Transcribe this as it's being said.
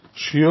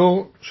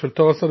שיעור של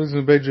תורה סטודיס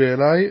מבית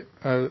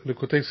JLI על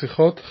ליקוטי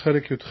שיחות,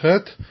 חלק י"ח,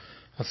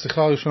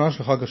 השיחה הראשונה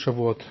של חג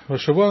השבועות.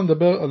 והשבוע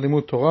נדבר על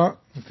לימוד תורה,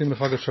 נתאים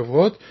לחג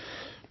השבועות,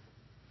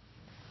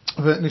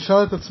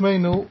 ונשאל את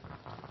עצמנו,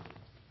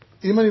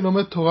 אם אני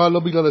לומד תורה לא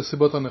בגלל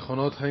הסיבות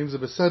הנכונות, האם זה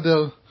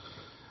בסדר?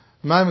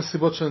 מה הם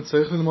הסיבות שאני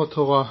צריך ללמוד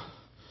תורה?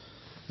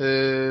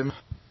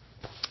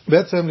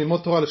 בעצם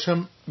ללמוד תורה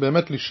לשם,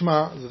 באמת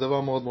לשמה, זה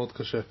דבר מאוד מאוד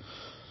קשה.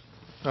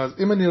 אז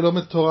אם אני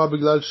לומד תורה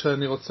בגלל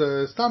שאני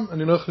רוצה, סתם,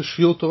 אני לא הולך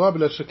לשיעור תורה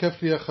בגלל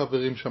שכיף לי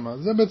החברים שם.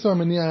 זה בעצם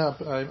המניע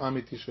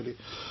האמיתי שלי.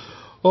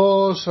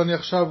 או שאני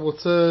עכשיו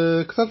רוצה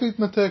קצת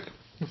להתנתק.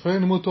 לפעמים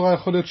לימוד תורה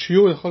יכול להיות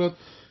שיעור, יכול להיות,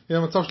 אם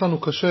המצב שלנו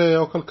קשה,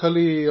 או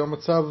כלכלי, או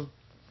מצב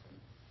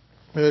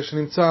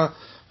שנמצא,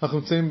 אנחנו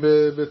נמצאים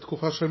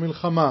בתקופה של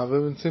מלחמה,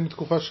 ונמצאים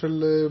בתקופה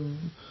של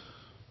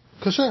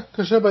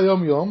קשה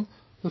ביום יום.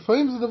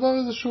 לפעמים זה דבר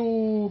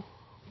איזשהו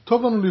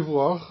טוב לנו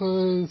לברוח,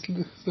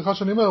 סליחה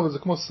שאני אומר, אבל זה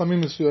כמו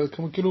סמים מסוים,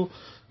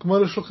 כמו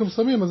אלה שלוקחים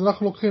סמים, אז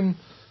אנחנו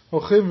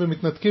הולכים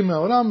ומתנתקים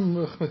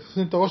מהעולם,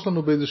 מכניסים את הראש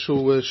לנו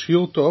באיזשהו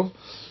שיעור טוב,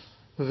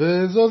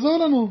 וזה עוזר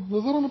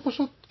לנו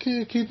פשוט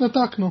כי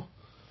התנתקנו.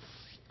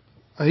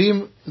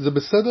 האם זה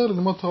בסדר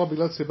ללמוד תורה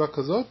בגלל סיבה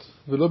כזאת,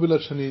 ולא בגלל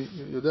שאני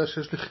יודע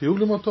שיש לי חיוב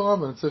ללמוד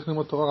תורה, ואני צריך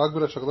ללמוד תורה רק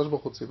בגלל שהקדוש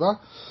ברוך הוא ציווה?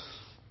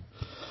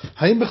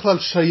 האם בכלל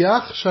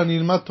שייך שאני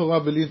אלמד תורה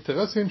בלי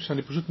אינטרסים,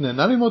 שאני פשוט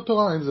נהנה ללמוד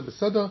תורה? האם זה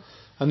בסדר?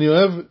 אני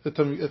אוהב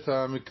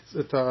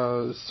את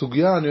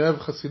הסוגיה, אני אוהב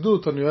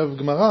חסידות, אני אוהב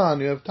גמרא,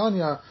 אני אוהב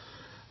תניה,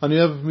 אני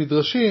אוהב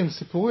מדרשים,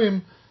 סיפורים,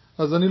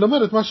 אז אני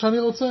לומד את מה שאני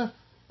רוצה,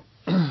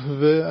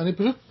 ואני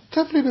פשוט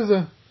כיף לי בזה.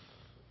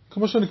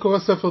 כמו שאני קורא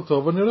ספר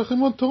טוב, אני הולך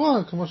ללמוד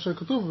תורה, כמו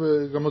שכתוב,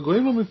 וגם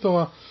הגויים לומדים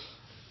תורה.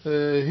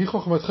 היא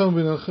חוכמתכם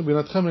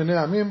ובינתכם לעיני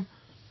העמים.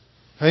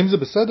 האם זה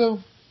בסדר?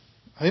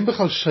 האם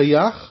בכלל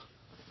שייך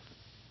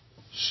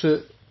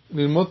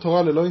שללמוד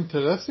תורה ללא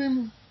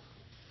אינטרסים?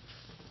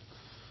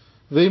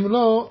 ואם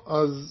לא,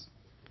 אז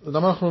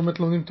למה אנחנו באמת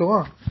לומדים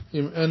תורה,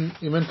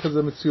 אם אין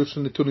כזה מציאות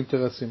של נטול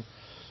אינטרסים?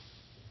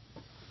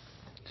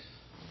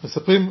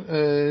 מספרים,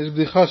 יש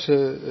בדיחה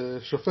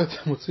ששופט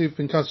מוציא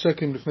פנקס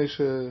צ'קים לפני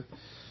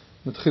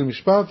שמתחיל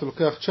משפט,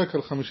 לוקח צ'ק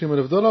על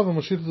 $50,000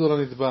 ומושיט אותו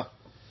לנתבע.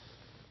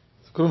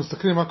 אז כולם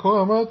מסתכלים מה קורה,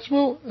 אומר,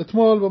 תשמעו,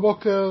 אתמול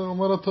בבוקר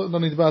אומר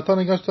לנתבע, אתה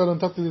ניגשת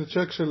נתתי לי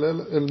צ'ק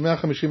של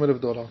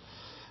 $150,000.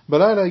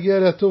 בלילה הגיע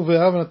לי הטוב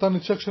ואהב ונתן לי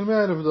צ'ק של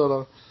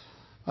 $100,000.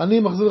 אני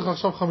מחזיר לך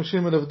עכשיו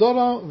 $50,000,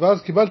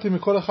 ואז קיבלתי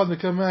מכל אחד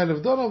מכם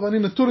 $100,000, ואני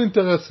נטול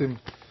אינטרסים.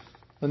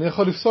 אני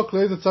יכול לפסוק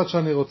לאיזה צד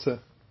שאני רוצה.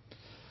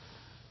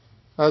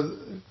 אז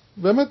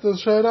באמת,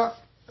 זו שאלה,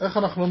 איך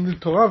אנחנו לומדים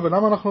תורה,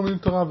 ולמה אנחנו לומדים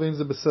תורה, ואם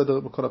זה בסדר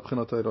בכל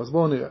הבחינות האלו. אז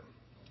בואו נראה.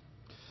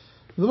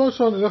 דבר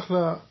ראשון, נלך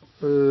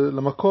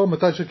למקום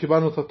מתי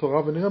שקיבלנו את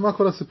התורה, ונראה מה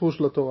כל הסיפור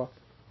של התורה.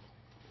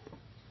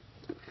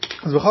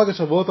 אז בחג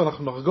השבועות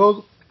אנחנו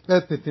נחגוג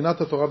את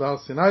נתינת התורה בהר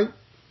סיני,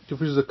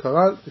 כפי שזה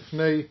קרה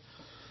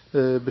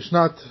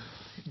בשנת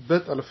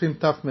בית אלפים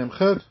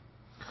תמ"ח,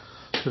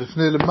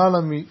 לפני למעלה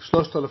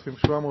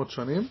מ-3,700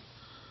 שנים,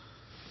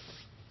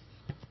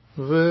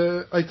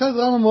 והייתה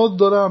דרמה מאוד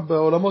גדולה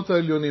בעולמות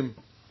העליונים.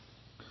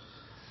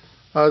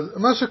 אז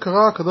מה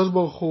שקרה, הקדוש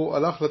ברוך הוא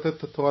הלך לתת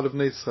את התורה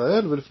לבני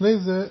ישראל, ולפני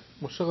זה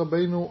משה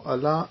רבינו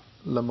עלה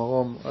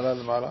למרום, עלה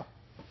למעלה.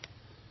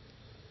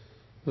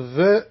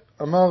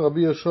 ואמר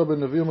רבי יהושע בן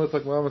לוי, אומרת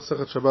הגמרא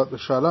מסכת שבת,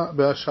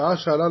 בשעה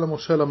שעלה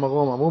למשה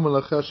למרום, אמרו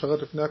מלאכי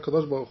השרת לפני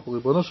הקדוש ברוך הוא,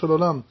 ריבונו של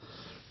עולם,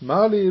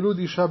 מה לילוד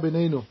אישה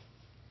בינינו?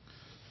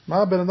 מה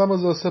הבן אדם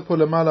הזה עושה פה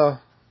למעלה,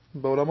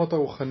 בעולמות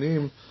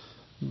הרוחניים,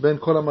 בין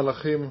כל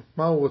המלאכים,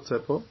 מה הוא רוצה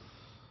פה?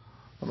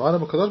 אמר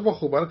להם, הקדוש ברוך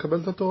הוא בא לקבל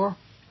את התורה.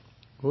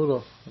 אמרו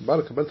לו, בא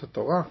לקבל את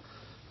התורה?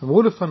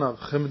 אמרו לפניו,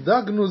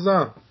 חמדה גנוזה.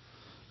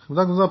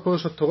 חמדה גנוזה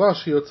פירוש התורה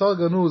שהיא יוצר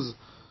גנוז,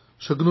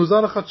 שגנוזה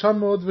לך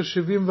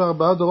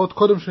 974 דורות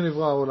קודם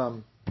שנברא העולם.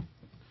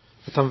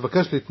 אתה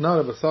מבקש להתנא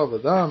לבשר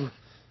ודם?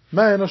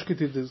 מה אנוש כי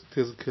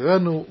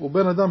תזכרנו,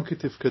 ובן אדם כי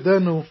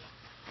תפקדנו?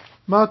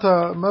 מה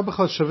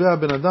בכלל שווה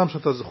הבן אדם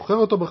שאתה זוכר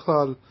אותו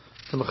בכלל?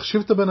 אתה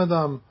מחשיב את הבן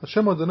אדם?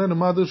 השם עודננו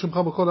מה אדיר שמך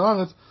בכל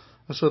הארץ,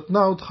 אשר תנא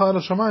אותך על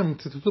השמיים.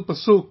 ציטטו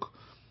פסוק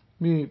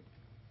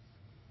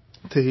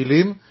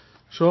מתהילים,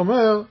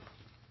 שאומר,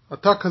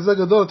 אתה כזה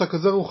גדול, אתה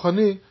כזה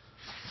רוחני,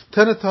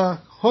 תן את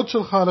ההוד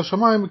שלך על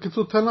השמיים,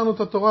 בקיצור, תן לנו את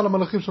התורה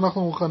למלאכים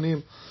שאנחנו רוחניים.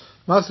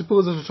 מה הסיפור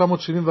הזה של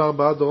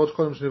 974 דורות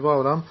קודם שנברא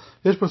העולם?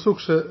 יש פסוק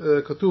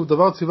שכתוב,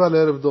 דבר ציווה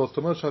ל1,000 דורות. זאת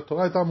אומרת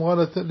שהתורה הייתה אמורה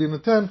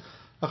להינתן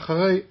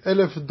אחרי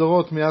 1,000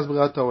 דורות מאז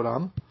בריאת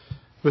העולם.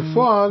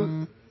 בפועל,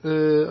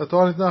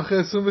 התורה ניתנה אחרי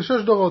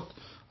 26 דורות.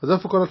 אז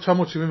איפה כל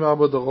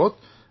ה-974 דורות?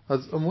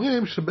 אז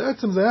אומרים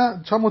שבעצם זה היה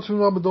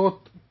 974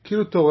 דורות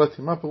כאילו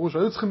תיאורטיים. מה הפירוש?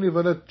 היו צריכים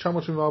להיוולד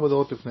 974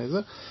 דורות לפני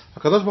זה.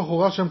 הקדוש ברוך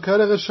הוא ראה שהם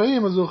כאלה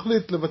רשעים, אז הוא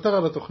החליט לוותר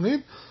על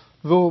התוכנית,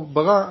 והוא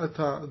ברא את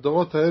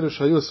הדורות האלו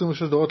שהיו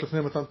 26 דורות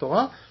לפני מתן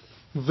תורה,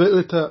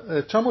 ואת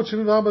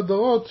ה-974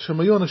 דורות שהם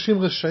היו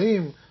אנשים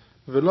רשעים,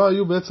 ולא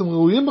היו בעצם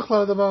ראויים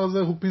בכלל לדבר הזה,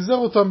 הוא פיזר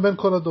אותם בין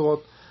כל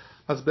הדורות.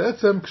 אז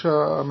בעצם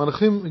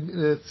כשהמלאכים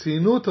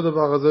ציינו את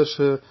הדבר הזה,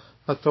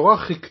 שהתורה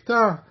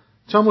חיכתה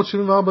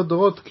 974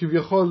 דורות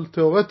כביכול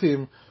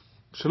תיאורטיים,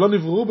 שלא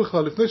נבראו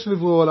בכלל, לפני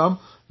שנבראו העולם,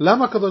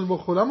 למה הקדוש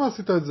ברוך הוא, למה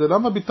עשית את זה?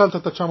 למה ביטלת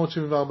את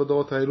 974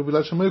 דורות האלו?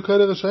 בגלל שהם היו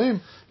כאלה רשעים.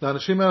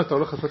 לאנשים האלה אתה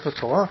הולך לתת את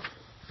התורה?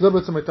 זה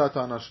בעצם הייתה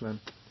הטענה שלהם.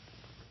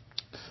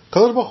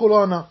 הקדוש ברוך הוא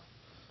לא ענה.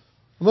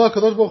 אומר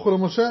הקדוש ברוך הוא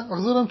למשה,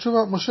 אחזיר להם תשובה,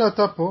 משה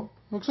אתה פה,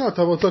 בבקשה,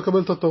 אתה רוצה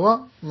לקבל את התורה?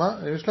 מה,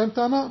 יש להם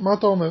טענה? מה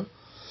אתה אומר?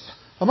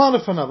 אמר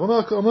לפניו,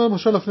 אומר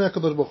משה לפני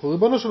הקדוש ברוך הוא,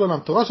 ריבונו של עולם,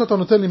 תורה שאתה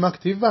נותן לי מה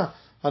כתיב בה?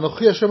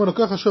 אנוכי השם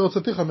אלוקיך אשר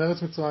הוצאתיך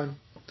מארץ מצרים.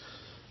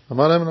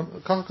 אמר להם,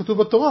 ככה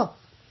כתוב בתורה,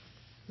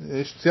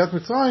 יש יציאת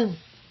מצרים.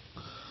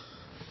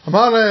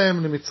 אמר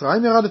להם,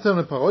 למצרים ירדתם,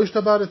 לפרעה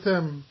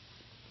השתבעתם,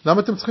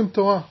 למה אתם צריכים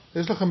תורה?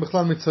 יש לכם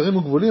בכלל מצרים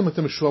וגבולים,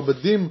 אתם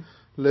משועבדים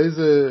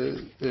לאיזה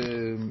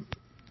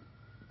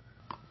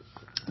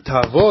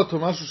תאוות או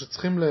משהו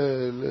שצריכים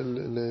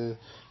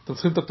אתם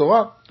צריכים את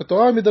התורה?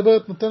 התורה היא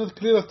מדברת, נותנת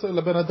כלי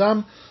לבן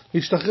אדם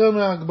להשתחרר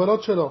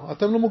מההגבלות שלו.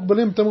 אתם לא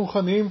מוגבלים, אתם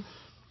רוחניים,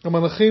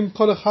 המלאכים,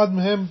 כל אחד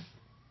מהם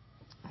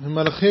הם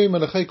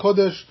מלאכי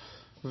קודש,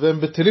 והם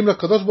בטלים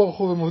לקדוש ברוך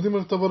הוא, והם עובדים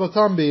את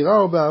עבודתם ביראה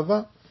או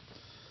באהבה.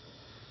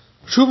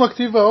 שוב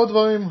מכתיב עוד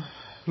דברים,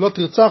 לא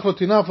תרצח, לא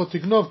תנאף, לא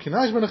תגנוב,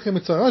 קנאה יש ביניכם,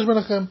 מצרה יש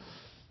ביניכם.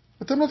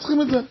 אתם לא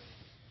צריכים את זה.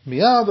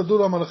 מיד עדו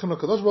לו המלאכים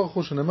לקדוש ברוך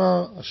הוא,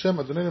 שנאמר, השם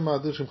אדוני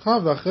למאדיר שמך,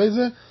 ואחרי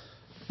זה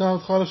תנא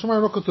אותך על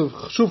השמיים, לא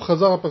כתוב. שוב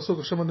חזר הפסוק,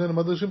 השם אדוני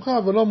למאדיר שמך,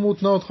 אבל לא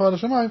מותנא אותך על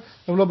השמיים,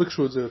 הם לא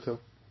ביקשו את זה יותר.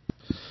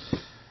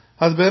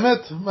 אז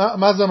באמת,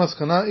 מה זה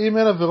המסקנה? אם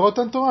אין עבירות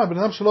אין תורה, בן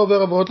אדם שלא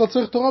עובר עבירות לא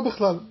צריך תורה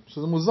בכלל,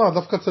 שזה מוזר,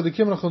 דווקא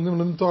צדיקים אנחנו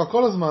לומדים תורה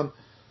כל הזמן,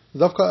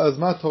 דווקא, אז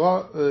מה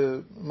התורה,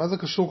 מה זה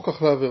קשור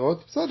כך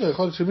לעבירות? בסדר,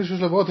 יכול להיות שמישהו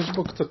יש לעבירות, יש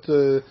פה קצת,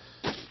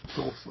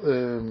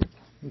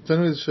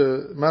 נתנו לי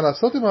מה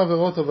לעשות עם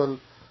העבירות, אבל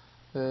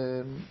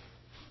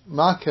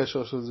מה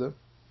הקשר של זה?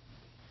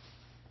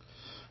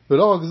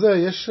 ולא רק זה,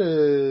 יש,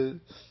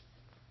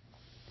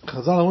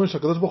 חז"ל אומרים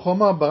שהקדוש ברוך הוא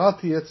אמר,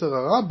 בראתי יצר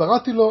הרע,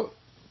 בראתי לו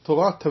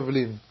תורה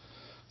תבלין.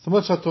 זאת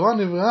אומרת שהתורה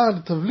נבראה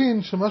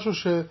לתבלין, שמשהו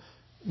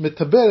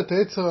שמטבל את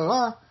היצר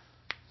הרע,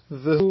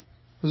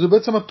 וזה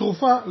בעצם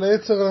התרופה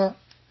ליצר הרע.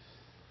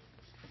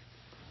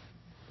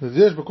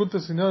 ויש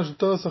בקונטקסט עניין של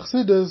תורה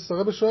סטודיס,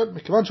 הרב שואל,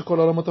 מכיוון שכל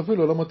העולמות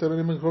אפילו, העולמות האלה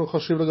לא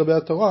חשיב לגבי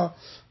התורה,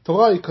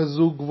 התורה היא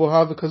כזו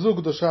גבוהה וכזו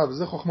קדושה,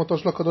 וזה חוכמתו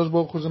של הקדוש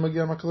ברוך הוא, שזה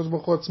מגיע מהקדוש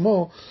ברוך הוא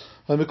עצמו,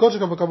 אבל מכל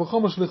שכב וקו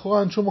וחומר שלכאורה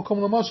אין שום מקום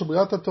לומר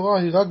שבריאת התורה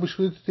היא רק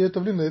בשביל תהיה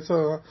תבלין ליצר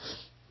הרע.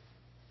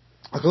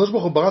 הקדוש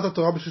ברוך הוא ברא את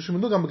התורה בשביל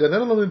שמדו, גם בגן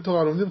עדן לומדים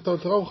תורה, לומדים את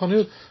התורה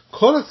רוחניות,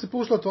 כל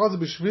הסיפור של התורה זה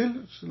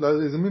בשביל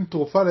איזה מין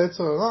תרופה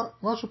ליצר הרע,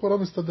 משהו פה לא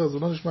מסתדר, זה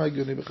לא נשמע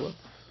הגיוני בכלל.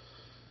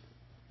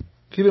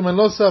 כאילו אם אני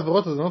לא עושה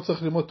עבירות אז אני לא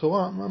צריך ללמוד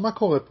תורה, מה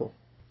קורה פה?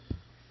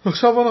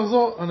 עכשיו בוא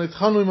נחזור,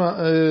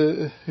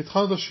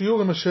 התחלנו את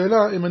השיעור עם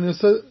השאלה, אם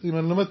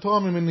אני לומד תורה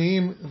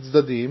ממניעים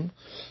צדדיים,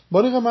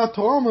 בוא נראה מה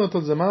התורה אומרת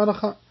על זה, מה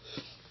ההנחה.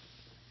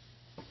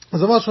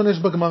 אז דבר ראשון יש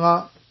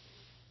בגמרא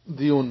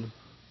דיון,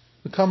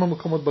 בכמה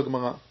מקומות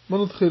בגמרא.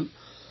 בוא נתחיל.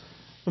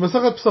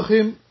 במסכת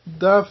פסחים,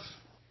 דף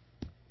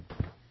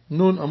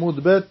נון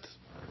עמוד ב',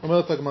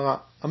 אומרת הגמרא,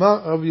 אמר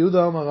רב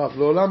יהודה אמר רב,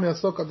 לעולם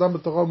יעסוק אדם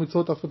בתורה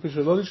ומצוות אף על פי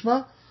שלא לשמה,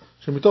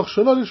 שמתוך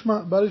שלא לשמה,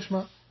 בא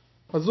לשמה.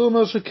 אז הוא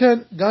אומר שכן,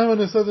 גם אם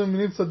אני עושה את זה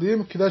במניעים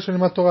צדדיים, כדאי שאני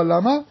אלמד תורה.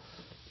 למה?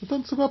 זאת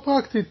מצוקה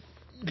פרקטית.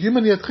 כי אם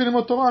אני אתחיל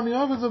ללמוד תורה, אני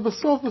אוהב את זה,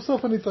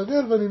 בסוף אני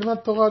אתרגל ואני אלמד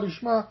תורה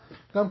לשמה,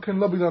 גם כן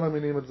לא בגלל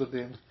המניעים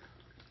הצדדיים.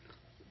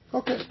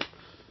 אוקיי.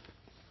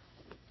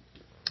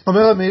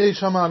 אומר המאירי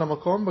שמה על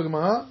המקום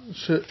בגמרא,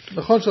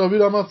 שנכון שרבי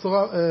לא אמר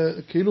תורה,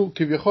 כאילו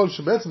כביכול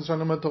שבעצם שאני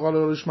ללמד תורה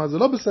לא לשמה זה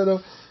לא בסדר,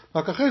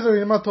 רק אחרי זה אני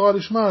ללמד תורה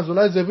לשמה, אז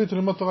אולי זה הביא אותי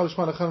ללמוד תורה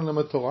לשמה, לכן אני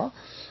ללמד תורה.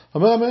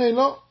 אומר המאירי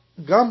לא,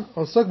 גם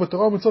עוסק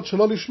בתורה ומצוות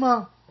שלא לשמה,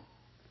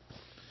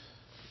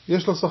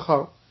 יש לו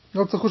שכר.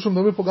 לא צריכו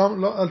שמדברים פה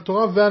גם על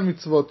תורה ועל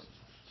מצוות.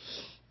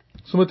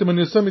 זאת אומרת, אם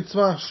אני עושה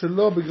מצווה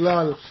שלא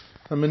בגלל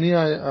המניע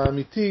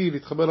האמיתי,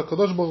 להתחבר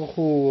לקדוש ברוך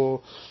הוא,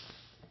 או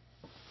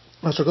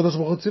מה שהקדוש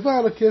ברוך הוא ציווה,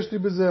 אלא כי יש לי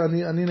בזה,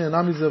 אני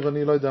נהנה מזה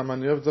ואני לא יודע מה,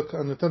 אני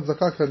נותן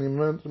צדקה כי אני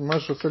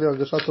ממש עושה לי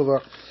הרגשה טובה,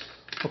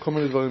 או כל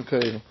מיני דברים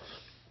כאלו.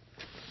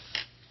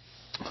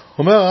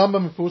 אומר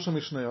הרמב"ם מפירוש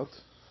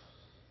המשניות,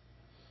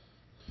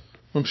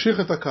 ממשיך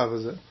את הקו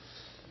הזה,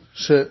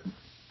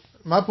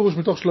 שמה הפירוש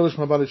מתוך שלא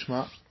לשמה בא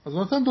לשמה? אז הוא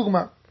נותן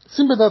דוגמה,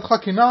 שים בדעתך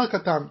כי נער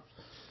קטן,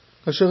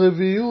 כאשר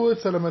הביאו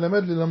אצל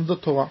המלמד ללמדו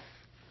תורה.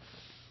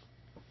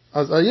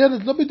 אז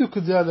הילד לא בדיוק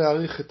יודע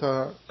להעריך את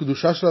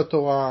הקדושה של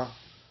התורה,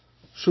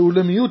 שהוא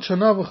למיעוט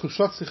שנה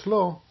וחושת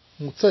שכלו,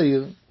 הוא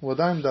צעיר, הוא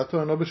עדיין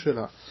דעתו אינו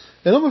בשלה.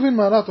 אינו מבין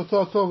מעלת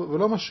אותו הטוב,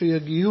 ולא מה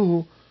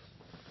שיגיעו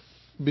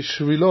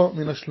בשבילו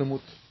מן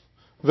השלמות.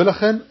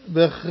 ולכן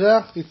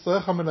בהכרח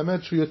יצטרך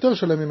המלמד שהוא יותר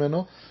שלם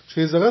ממנו,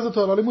 שיזרז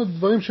אותו על הלימוד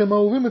דברים שהם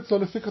אהובים אצלו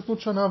לפי קטנות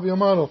שנה,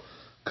 ויאמר לו,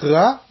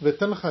 קרא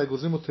ותן לך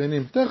אגוזים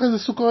ותאנים, תן לך איזה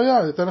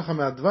סוכריה, תן לך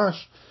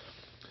מהדבש.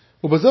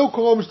 ובזה הוא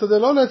קורא ומשתדל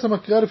לא לעצם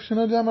הקריאה לפי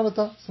שאינו יודע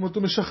מעלתה. זאת אומרת,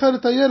 הוא משחל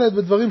את הילד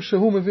בדברים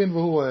שהוא מבין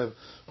והוא אוהב.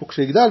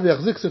 וכשיגדל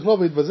ויחזיק שכלו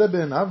ויתבזה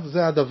בעיניו,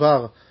 זה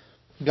הדבר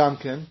גם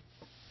כן.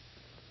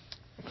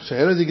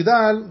 כשהילד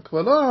יגדל,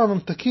 כבר לא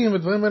ממתקים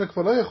ודברים האלה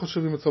כבר לא יהיה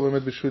חשובים אצלו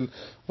באמת בשביל,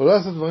 הוא לא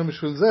יעשה דברים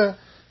בשביל זה,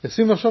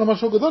 ישים נפשו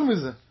למשהו גדול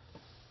מזה.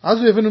 אז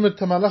הוא יבין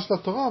את המעלה של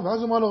התורה,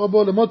 ואז הוא אמר לו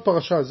רבו, למוד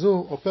פרשה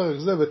זו, או פרק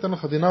זה, ויתן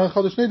לך דינר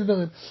אחד או 2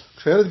 דינרים.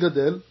 כשהילד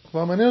גדל,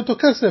 כבר מעניין אותו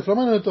כסף, לא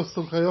מעניין אותו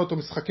סוכריות או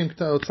משחקים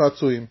או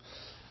צעצועים.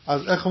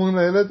 אז איך אומרים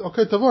לילד?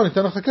 אוקיי, תבוא, אני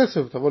אתן לך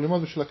כסף, תבוא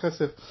ללמוד בשביל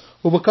הכסף.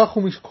 ובכך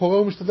הוא קורא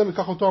ומשתדל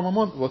לקח אותו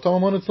הממון, ואותו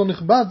הממון אצלו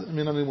נכבד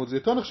מן הלימוד. זה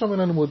יותר נחשב מן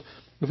הלימוד.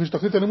 לפי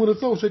שתכלית הלימוד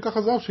אצלו, הוא שיקח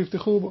הזהב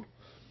שיפתחו בו.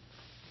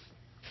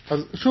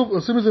 אז שוב,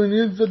 עושים את זה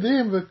מניעים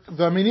צדדיים,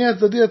 והמניע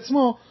הצדדי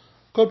עצמו,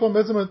 כל פעם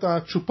בעצם את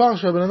הצ'ופר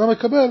שהבן אדם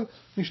מקבל,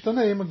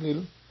 משתנה עם הגיל.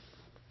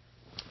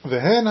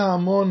 והן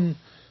ההמון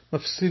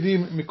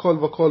מפסידים מכל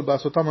וכל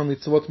בעשותם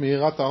המצוות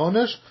מיראת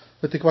העונש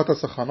ותקוות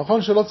השכר.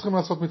 נכון שלא צריכים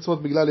לעשות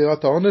מצוות בגלל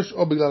יראת העונש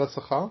או בגלל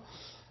השכר,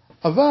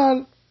 אבל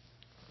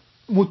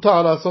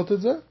מותר לעשות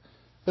את זה,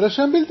 אלא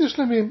שהם בלתי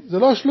שלמים. זה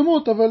לא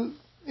השלמות, אבל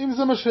אם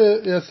זה מה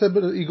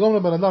שיגרום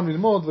לבן אדם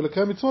ללמוד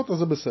ולקיים מצוות, אז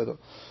זה בסדר.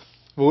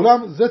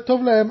 ואולם זה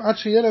טוב להם עד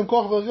שיהיה להם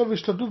כוח ורגל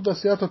והשתדלות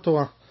בעשיית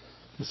התורה.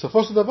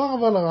 בסופו של דבר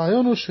אבל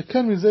הרעיון הוא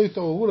שכן מזה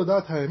יתעוררו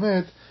לדעת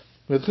האמת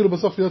ויתחילו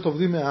בסוף להיות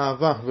עובדים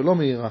מאהבה ולא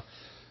מהירה.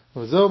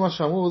 וזהו מה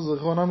שאמרו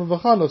זכרונם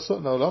לברכה,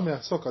 לעולם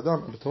יעסוק אדם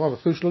בתורה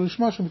ואפילו שלא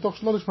לשמה, שמתוך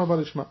שלא לשמה בא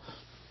לשמה.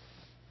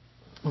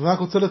 ורק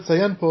רוצה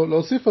לציין פה,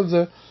 להוסיף על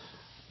זה,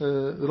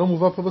 זה לא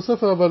מובא פה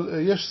בספר, אבל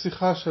יש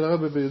שיחה של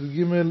הרב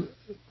בי"ג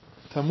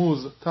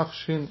תמוז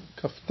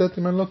תשכ"ט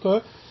אם אני לא טועה,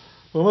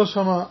 הוא אומר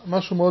שם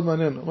משהו מאוד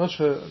מעניין. הוא אומר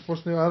שכמו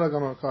שנראה לה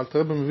גם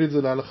הרב מביא את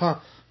זה להלכה,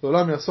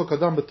 לעולם יעסוק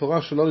אדם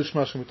בתורה שלא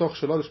לשמה, שמתוך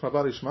שלא לשמה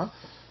בא לשמה.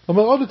 הוא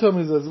אומר עוד יותר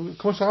מזה,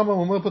 כמו שהרמב"ם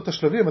אומר פה את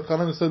השלבים,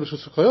 התחלה אני עושה בשביל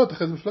סוכריות,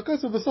 אחרי זה בשביל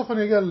הכסף, בסוף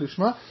אני אגיע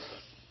ללשמה.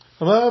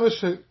 אומר הרב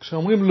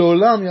שכשאומרים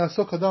לעולם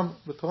יעסוק אדם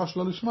בתורה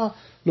שלא לשמה,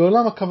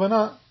 לעולם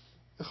הכוונה,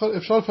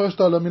 אפשר לפרש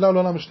את המילה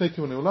לעולם בשני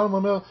כיוונים. לעולם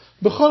אומר,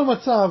 בכל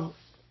מצב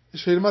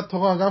שילמד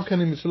תורה גם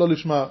כן אם שלא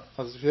לשמה,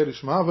 אז שיהיה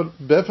לשמה, אבל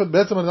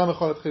בעצם אדם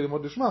יכול להתחיל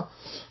ללמוד לשמה.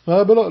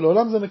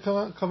 לעולם זה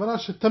כוונה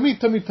שתמיד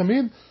תמיד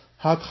תמיד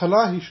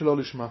ההתחלה היא שלא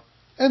לשמה.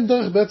 אין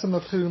דרך בעצם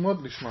להתחיל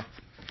ללמוד לשמה.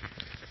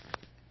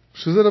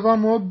 שזה דבר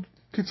מאוד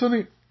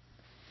קיצוני.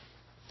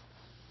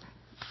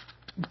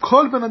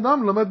 כל בן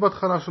אדם לומד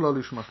בהתחלה שלא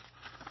לשמה.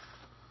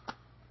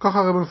 ככה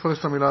הרב מפרש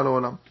את המילה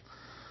לעולם.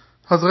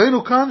 אז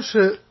ראינו כאן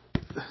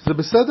שזה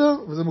בסדר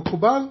וזה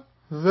מקובל,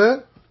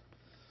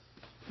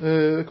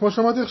 וכמו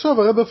שאמרתי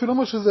עכשיו, הרב אפילו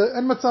אומר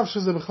שאין מצב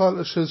שזה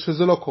בכלל,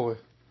 שזה לא קורה.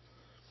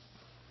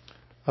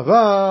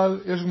 אבל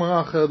יש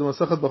גמרא אחרת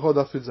במסכת ברכות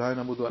דף י"ז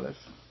עמוד א'.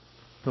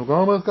 הגמרא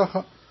אומרת ככה: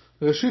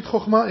 ראשית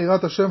חוכמה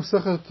יראת השם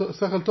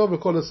שכל טוב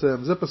בכל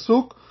עשיהם. זה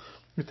פסוק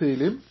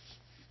מתהילים.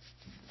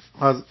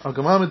 אז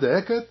הגמרא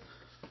מדייקת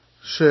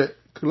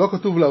שלא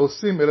כתוב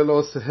לעושים אלא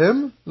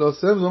לעושיהם.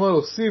 לעושיהם זה אומר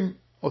לעושים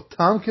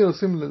אותם, כי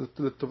לעושים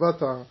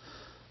לטובת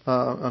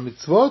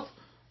המצוות,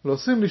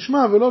 לעושים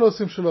לשמה ולא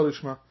לעושים שלא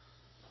לשמה.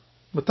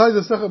 מתי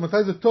זה שכל,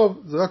 מתי זה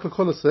טוב? זה רק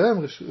לכל עשיהם,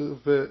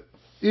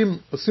 ואם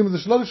עושים את זה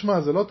שלא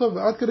לשמה זה לא טוב,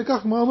 ועד כדי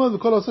כך גמרא אומרת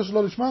וכל העושה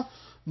שלא לשמה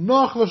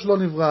נוח לו שלא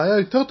נברא. היה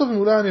יותר טוב אם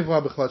אולי היה נברא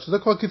בכלל, שזה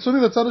כבר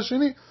קיצוני לצד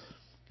השני.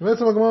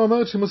 ובעצם הגמרא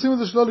אומרת שאם עושים את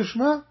זה שלא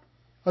לשמה,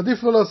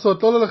 עדיף לא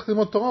לעשות, לא ללכת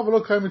ללמוד תורה ולא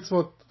לקיים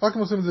מצוות, רק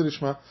אם עושים את זה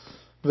לשמה.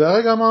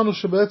 והרגע אמרנו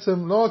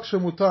שבעצם לא רק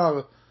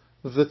שמותר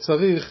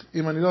וצריך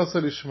אם אני לא עושה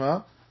לשמה,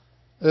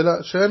 אלא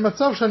שאין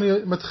מצב שאני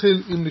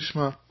מתחיל עם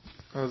לשמה.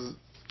 אז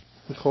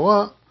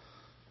לכאורה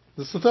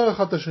זה סותר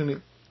אחד את השני.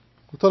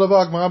 אותו דבר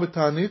הגמרא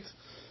בתענית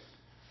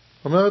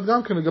אומרת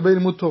גם כן לגבי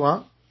לימוד תורה.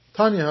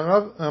 תניא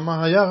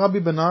היה רבי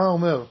בנהר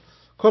אומר,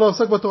 כל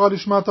העוסק בתורה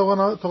לשמה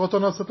תורתו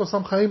נעשית לו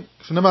שם חיים,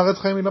 כשנאמר ארץ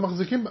חיים היא לא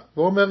מחזיקים בה.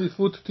 והוא אומר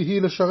יפות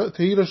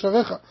תהי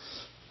לשעריך,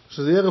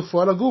 שזה יהיה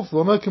רפואה לגוף. והוא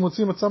אומר כי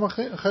מוצאים את סם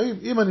החיים.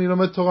 אם אני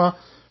לומד תורה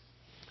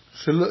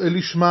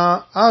לשמה,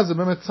 זה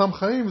באמת סם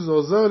חיים, זה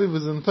עוזר לי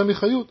וזה נותן לי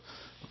חיות.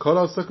 כל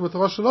העוסק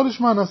בתורה שלא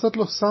לשמה נעשית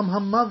לו סם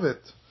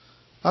המוות,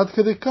 עד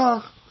כדי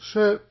כך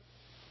שזה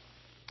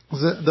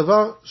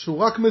דבר שהוא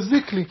רק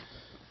מזיק לי.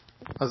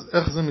 אז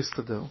איך זה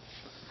מסתדר?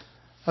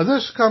 אז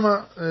יש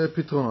כמה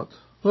פתרונות.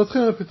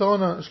 נתחיל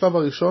בפתרון השלב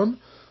הראשון.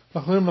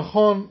 אנחנו רואים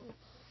נכון,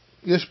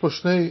 יש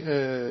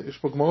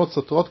פה גמרות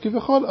סותרות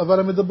כביכול, אבל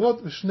הן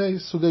מדברות בשני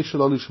סוגי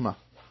שלא לשמה.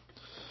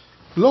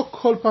 לא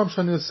כל פעם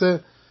שאני עושה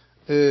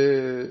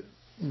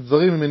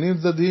דברים ממניעים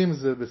צדדיים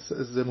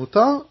זה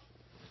מותר,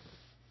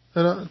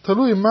 אלא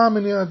תלוי מה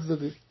המניע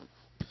הצדדי.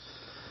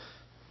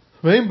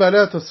 ואם בעלי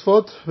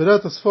התוספות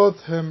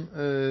הם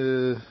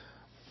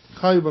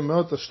חיו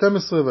במאות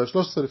ה-12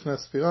 וה-13 לפני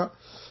הספירה,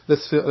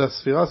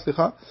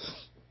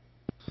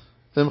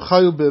 הם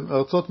חיו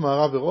בארצות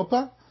מערב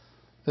אירופה.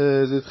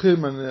 זה התחיל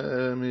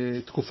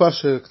מתקופה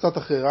שקצת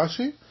אחרי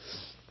רש"י.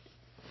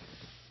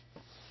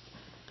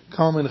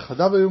 כמה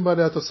מנכדיו היו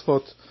בעלי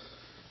התוספות.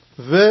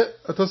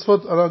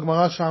 והתוספות על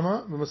הגמרא שמה,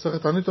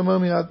 במסכת תענית אומר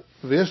מיד,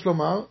 ויש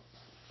לומר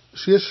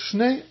שיש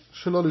שני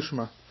שלא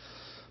לשמה.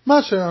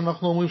 מה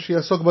שאנחנו אומרים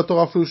שיעסוק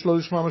בתורה אפילו שלא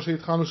לשמה, מה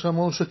שהתחלנו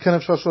שאמרנו שכן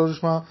אפשר שלא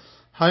לשמה,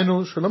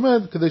 היינו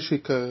שלומד כדי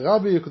שיקרא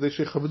רבי, כדי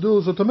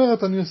שיכבדו. זאת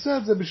אומרת, אני עושה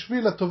את זה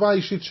בשביל הטובה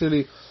האישית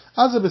שלי,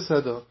 אז זה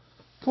בסדר.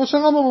 כמו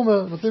שהרמב"ם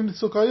אומר, נותנים לי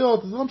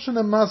סוכריות, זה לא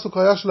משנה מה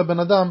הסוכריה של הבן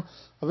אדם,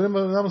 אבל אם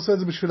הבן אדם עושה את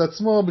זה בשביל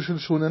עצמו, בשביל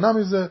שהוא נהנה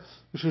מזה,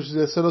 בשביל שזה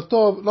יעשה לו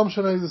טוב, לא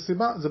משנה איזה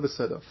סיבה, זה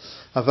בסדר.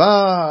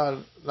 אבל,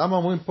 למה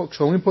אומרים פה,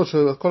 כשאומרים פה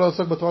שכל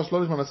העוסק בתורה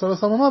שלא לשמה נעשה לו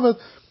סם המוות,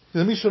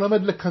 זה מי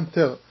שלומד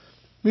לקנטר.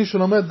 מי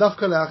שלומד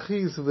דווקא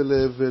להכעיס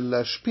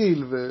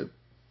ולהשפיל,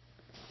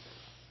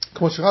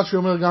 כמו שרש"י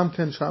אומר גם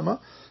כן שמה,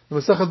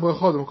 במסכת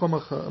ברכות,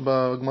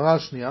 בגמרא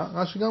השנייה,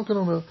 רש"י גם כן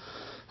אומר,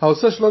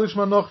 העושה שלא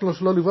לשמה נוח לו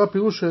שלא לברא,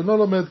 פירוש שאינו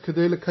לומד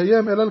כדי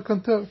לקיים אלא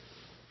לקנטר.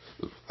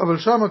 אבל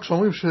שמה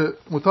כשאומרים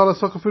שמותר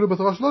לעסוק אפילו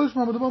בתורה שלא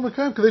לשמה, מדובר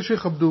מקיים כדי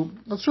שיכבדו.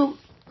 אז שוב,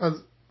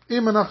 אז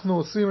אם אנחנו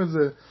עושים את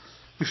זה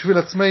בשביל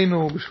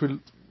עצמנו, בשביל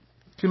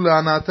כאילו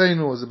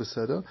להנאתנו, אז זה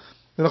בסדר.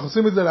 ואנחנו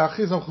עושים את זה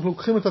להכעיס, אנחנו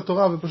לוקחים את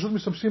התורה ופשוט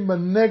משתמשים בה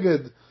נגד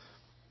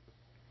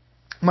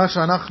מה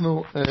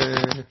שאנחנו,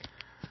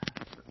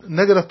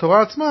 נגד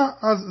התורה עצמה,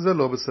 אז זה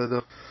לא בסדר.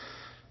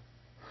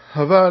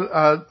 אבל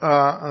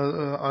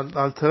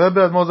אלתר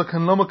רבי אדמו"ר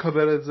זקן לא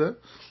מקבל את זה.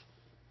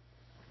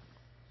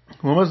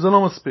 הוא אומר שזה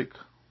לא מספיק.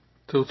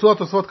 תרצו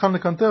התוספות כאן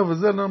לקנטר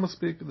וזה לא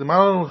מספיק. זה מה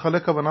לנו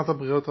לחלק כוונת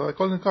הבריאות,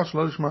 הכל נקרא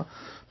שלא לשמה.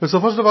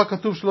 בסופו של דבר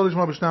כתוב שלא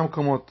לשמה בשני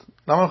המקומות.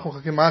 למה אנחנו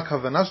מחכים? מה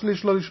הכוונה שלי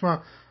שלא לשמה?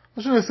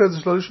 מה שאני אעשה את זה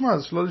שלא לשמה,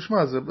 זה שלא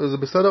לשמה, זה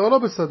בסדר או לא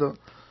בסדר.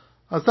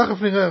 אז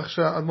תכף נראה איך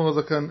שהאדמו"ר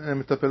הזקן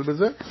מטפל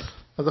בזה.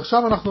 אז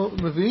עכשיו אנחנו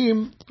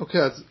מביאים,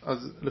 אוקיי,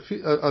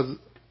 אז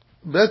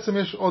בעצם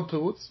יש עוד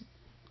תירוץ,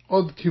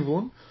 עוד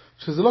כיוון,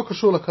 שזה לא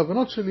קשור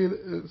לכוונות שלי,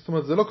 זאת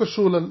אומרת, זה לא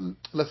קשור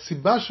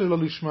לסיבה שלא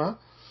לשמה,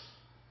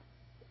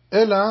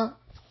 אלא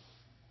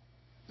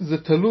זה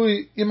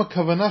תלוי אם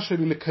הכוונה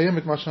שלי לקיים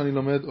את מה שאני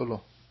לומד או לא.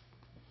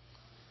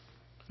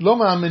 לא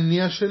מה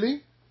המניע שלי,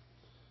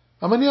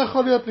 המניע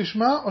יכול להיות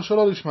לשמה או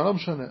שלא לשמה, לא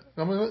משנה.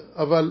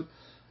 אבל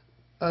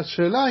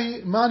השאלה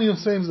היא, מה אני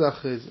עושה עם זה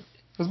אחרי זה?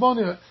 אז בואו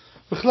נראה.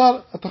 בכלל,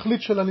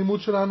 התכלית של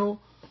הלימוד שלנו,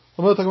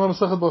 אומרת הגמרא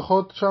מסכת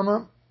ברכות שמה,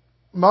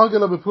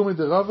 מרגלה בפומי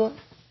דרבא,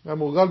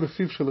 המורגל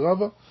בפיו של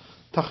רבא,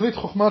 תכלית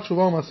חוכמה,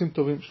 תשובה ומעשים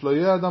טובים, שלא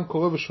יהיה אדם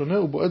קורא ושונה,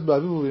 הוא בועט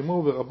באביו ובאמו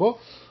וברבו,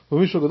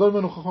 ומישהו גדול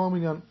ממנו חכמה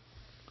ומניין.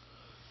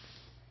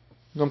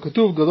 גם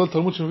כתוב, גדול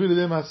תלמוד שמביא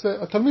לידי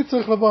מעשה, התלמיד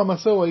צריך לבוא,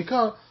 המעשה הוא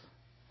העיקר,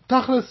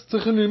 תכלס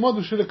צריכים ללמוד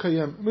בשביל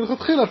לקיים.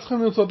 מלכתחילה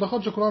צריכים לרצות,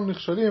 נכון שכולנו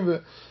נכשלים,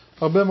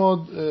 והרבה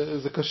מאוד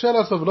זה קשה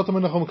לעשות, ולא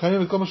תמיד אנחנו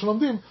מקיימים את כל מה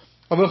שלומדים,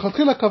 אבל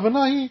מלכתחילה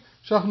הכוונה היא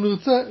שאנחנו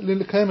נרצה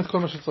לקיים את כל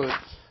מה שצריך.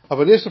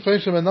 אבל יש לפעמים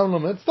שבן אדם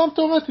לומד, סתם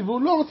תיאורטי,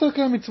 והוא לא רוצה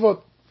לקיים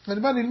מצוות. אני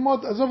בא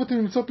ללמוד, עזוב אותי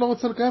ממצוות, לא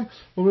רוצה לקיים,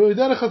 הוא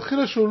יודע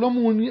לכתחילה שהוא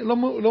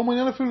לא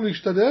מעוניין אפילו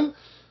להשתדל,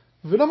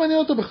 ולא מעניין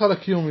אותו בכלל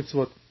לקיום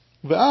מצוות.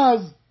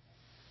 ואז,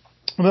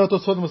 אומרים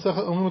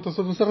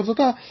התוספות במסכת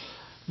סוטה,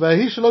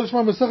 וההיא שלא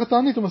לשמה במסכת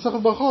תענית ומסכת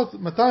ברכות,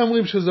 מתי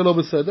אומרים שזה לא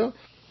בסדר?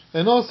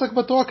 אינו עוסק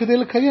בתורה כדי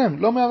לקיים,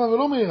 לא מהרה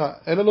ולא מהירה,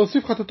 אלא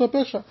להוסיף חטאתו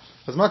פשע.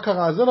 אז מה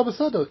קרה? זה לא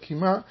בסדר, כי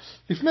מה?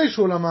 לפני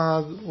שהוא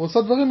למד, הוא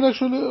עושה דברים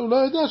שהוא לא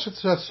יודע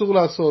שאסור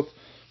לעשות.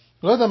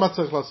 הוא לא יודע מה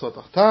צריך לעשות.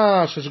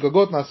 אחתה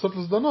ששגגות נעשות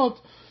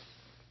לזדונות,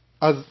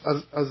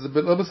 אז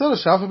לא בסדר,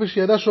 שאף אחד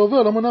שידע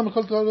שעובר, לא מונע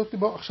מכל תורה להיות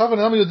ליבו. עכשיו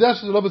אני יודע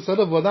שזה לא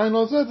בסדר, והוא עדיין לא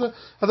עושה את זה,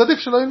 אז עדיף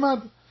שלא ילמד.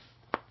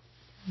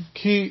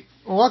 כי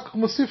הוא רק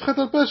מוסיף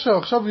חטא על פשע,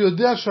 עכשיו הוא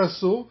יודע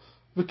שאסור,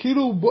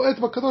 וכאילו הוא בועט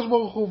בקדוש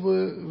ברוך הוא,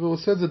 והוא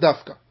עושה את זה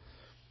דווקא.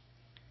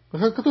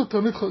 לכן כתוב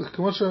תלמיד,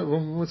 כמו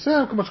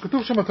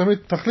שכתוב שם, תלמיד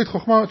תכלית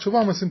חוכמה, תשובה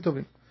ומעשים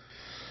טובים.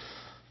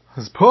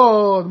 אז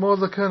פה אדמו"ר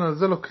הזקן על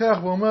זה לוקח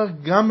ואומר,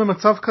 גם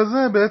במצב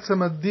כזה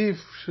בעצם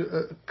עדיף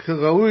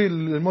כראוי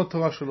ללמוד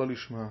תורה שלא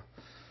לשמה.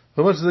 זאת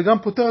אומרת שזה גם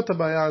פותר את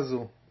הבעיה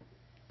הזו.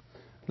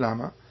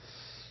 למה?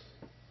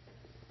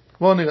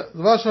 בואו נראה.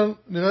 דבר ראשון,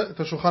 נראה את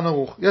השולחן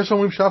ערוך. יש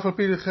אומרים שאף על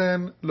פי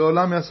לכן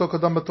לעולם יעסוק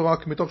אדם בתורה,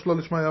 כי מתוך שלא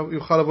לשמה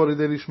יוכל לבוא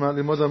לידי לשמה,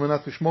 ללמוד על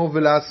מנת לשמור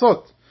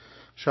ולעשות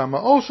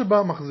שהמאור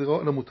שבה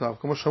מחזירו למוטב.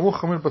 כמו שאמרו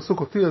חכמים בפסוק,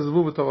 אותי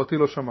עזבו ותורתי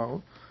לא שמרו.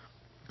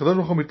 הקדוש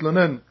ברוך הוא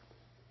מתלונן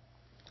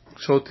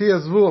שאותי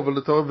עזבו אבל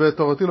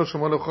ותורתי לא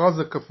שמרו, לאחרה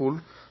זה כפול,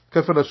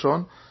 כפל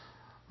לשון.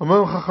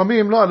 אומרים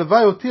חכמים, לא,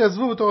 הלוואי אותי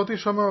עזבו ותורתי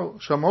שמרו,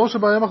 שהמאור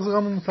שבה היה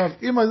מחזירה למוטב.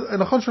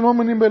 נכון שלא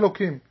מאמינים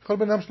באלוקים, כל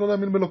בן אדם שלא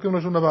להאמין באלוקים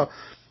לא שום דבר.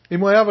 אם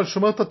הוא היה אבל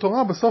שומר את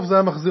התורה, בסוף זה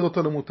היה מחזיר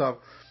אותו למוטב.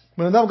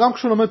 בן אדם גם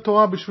כשהוא לומד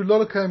תורה בשביל לא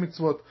לקיים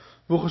מצוות,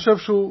 והוא חושב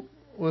שהוא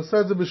עושה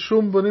את זה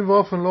בשום בנים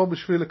ואופן לא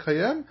בשביל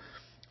לקיים,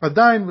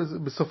 עדיין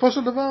בסופו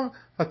של דבר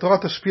התורה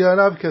תשפיע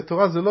עליו, כי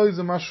התורה זה לא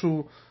איזה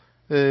משהו,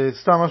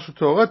 סתם משהו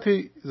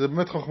תיאורטי, זה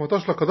באמת חוכמתו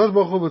של הקדוש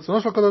ברוך הוא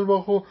ורצונו של הקדוש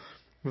ברוך הוא,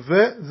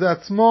 וזה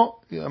עצמו,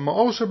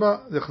 המאור שבה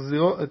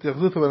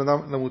יחזיר את הבן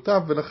אדם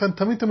למוטב, ולכן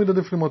תמיד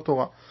עדיף ללמוד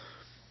תורה.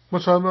 כמו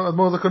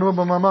שהאדמו"ר הזקן אומר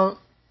במאמר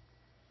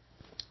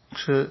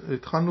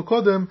שהתחלנו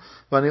קודם,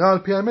 והנראה על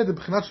פי האמת,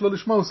 בבחינת שלא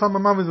לשמה הוא שם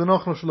המוות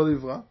ונוח לו שלא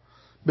לברא.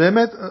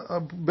 באמת,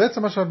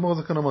 בעצם מה שהאדמו"ר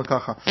הזקן אומר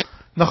ככה.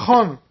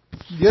 נכון,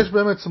 יש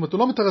באמת, זאת אומרת, הוא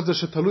לא מתאר את זה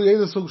שתלוי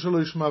איזה סוג שלא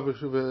לשמה,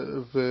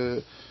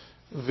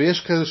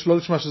 ויש כאלה שלא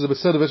לשמה שזה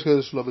בסדר, ויש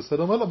כאלה שלא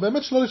בסדר. אומר לו,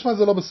 באמת שלא לשמה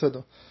זה לא בסדר.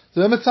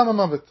 זה באמת שם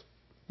המוות.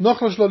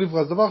 נוח לו שלא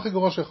לברא, זה דבר הכי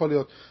גרוע שיכול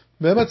להיות.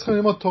 באמת צריכים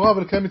ללמוד תורה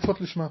ולקיים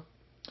מצוות לשמה.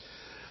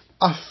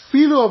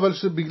 אפילו אבל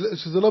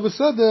שזה לא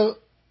בסדר,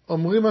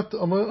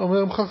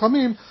 אומרים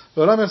חכמים,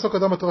 לעולם יעסוק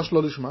אדם בתורה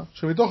שלא לשמה,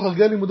 שמתוך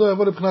הרגל לימודו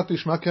יבוא לבחינת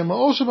לשמה, כי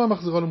המאור שבה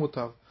מחזירו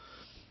למוטב.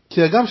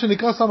 כי הגם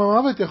שנקרא סם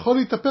המוות יכול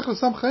להתהפך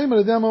לסם חיים על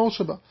ידי המאור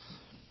שבה.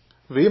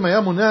 ואם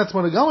היה מונע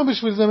עצמו לגמרי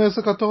בשביל זה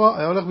מעסק התורה,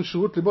 היה הולך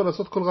בשירות ליבו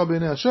לעשות כל רע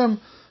בעיני השם,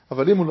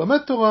 אבל אם הוא לומד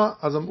תורה,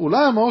 אז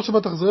אולי המאור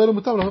שבה תחזירו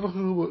למוטב, להפוך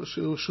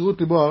שירות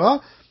ליבו הרע,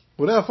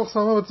 אולי יהפוך סם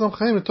המוות לסם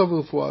חיים לטוב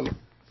ורפואה לו.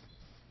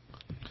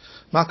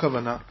 מה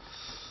הכוונה?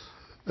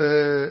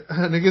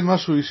 אני אגיד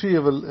משהו אישי,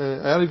 אבל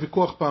היה לי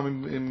ויכוח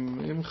פעם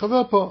עם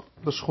חבר פה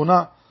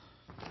בשכונה,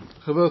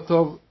 חבר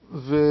טוב,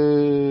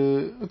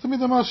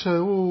 ותמיד אמר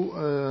שהוא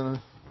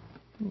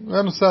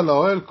היה נוסע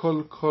לאוהל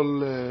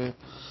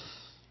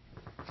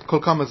כל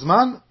כמה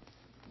זמן,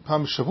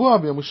 פעם בשבוע,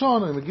 ביום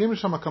ראשון, הם מגיעים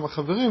לשם כמה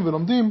חברים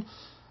ולומדים,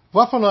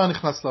 ואף פעם לא היה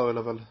נכנס לאוהל,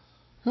 אבל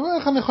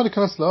איך אני יכול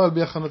להיכנס לאוהל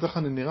ביחד, איך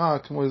אני נראה,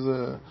 כמו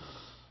איזה...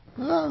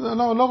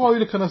 לא ראוי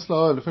להיכנס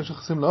לאוהל, לפני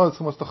שנכנסים לאוהל,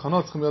 צריכים לעשות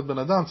תחנות, צריכים להיות בן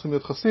אדם, צריכים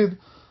להיות חסיד,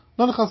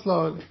 לא נכנס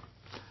לאוהל.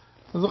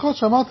 אז זוכרת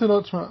שאמרתי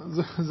לו, תשמע,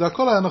 זה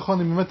הכל היה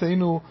נכון, אם באמת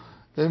היינו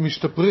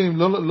משתפרים,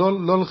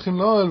 לא הולכים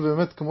לאוהל,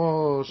 ובאמת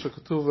כמו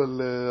שכתוב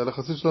על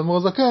החסיד של אדמו"ר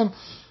הזקן,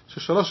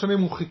 ש3 שנים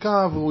הוא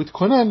חיכה והוא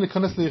התכונן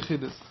להיכנס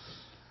ליחידס.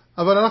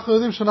 אבל אנחנו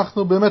יודעים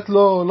שאנחנו באמת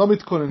לא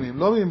מתכוננים,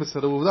 לא מגיעים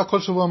בסדר, ועובדה כל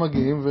שבוע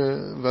מגיעים,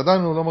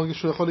 ועדיין הוא לא מרגיש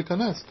שהוא יכול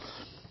להיכנס.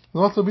 זאת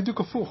אומרת לו בדיוק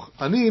הפוך,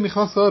 אני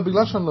נכנס לאוהל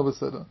בגלל שאני לא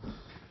בסדר.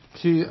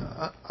 כי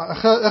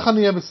איך אני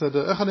אהיה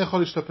בסדר? איך אני יכול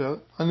להשתפר?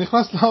 אני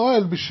נכנס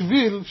לאוהל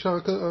בשביל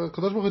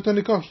שהקדוש ברוך הוא ייתן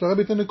לי כוח,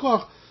 שהרבי ייתן לי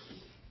כוח,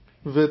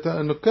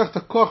 ואני לוקח את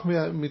הכוח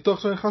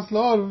מתוך שאני נכנס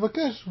לאוהל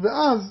ומבקש,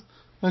 ואז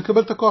אני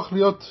אקבל את הכוח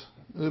להיות,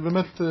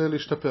 באמת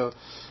להשתפר.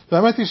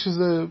 והאמת היא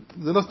שזה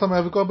לא סתם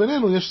היה ויכוח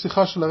בינינו, יש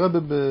שיחה של הרבי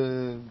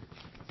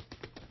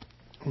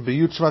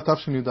בי' שבט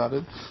תש"ד,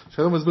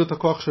 שהרבי מסביר את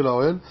הכוח של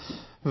האוהל,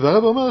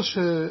 והרבי אומר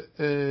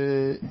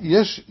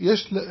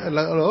שיש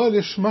לאוהל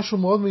יש משהו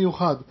מאוד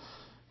מיוחד,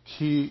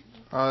 כי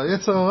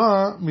היצר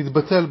הרע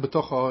מתבטל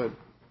בתוך האוהל,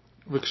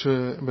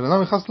 וכשבן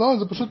אדם נכנס לאוהל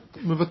זה פשוט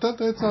מבטל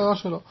את היצר הרע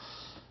שלו.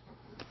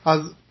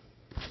 אז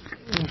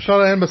אפשר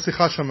לעיין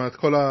בשיחה שם את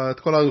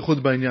כל האריכות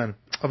בעניין,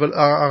 אבל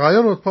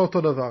הרעיון הוא פה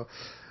אותו דבר.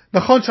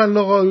 נכון שאני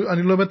לא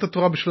לומד את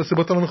התורה בשביל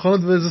הסיבות הלא נכונות,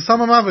 וזה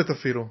סם המוות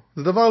אפילו,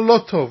 זה דבר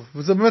לא טוב,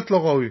 וזה באמת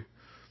לא ראוי.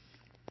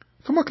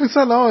 כמו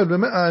כניסה לאוהל,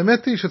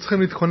 האמת היא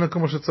שצריכים להתכונן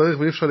כמו שצריך,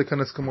 ואי אפשר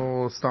להיכנס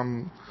כמו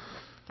סתם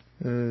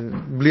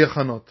בלי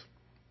הכנות.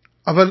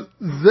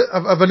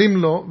 אבל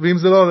אם לא, ואם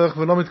זה לא הולך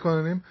ולא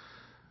מתכוננים,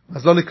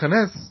 אז לא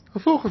להיכנס,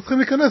 הפוך, צריכים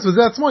להיכנס,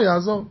 וזה עצמו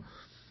יעזור.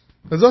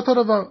 וזה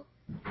אותו דבר.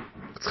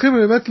 צריכים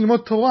באמת ללמוד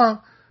תורה,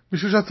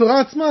 בשביל שהתורה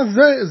עצמה,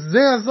 זה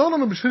יעזור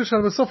לנו בשביל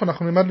שבסוף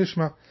אנחנו נלמד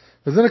לשמה.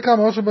 וזה נקרא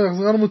מאור שבה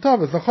יחזירו למוטב,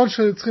 אז נכון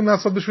שצריכים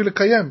לעשות בשביל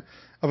לקיים,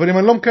 אבל אם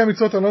אני לא מקיים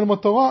מצוות, אני לא ללמוד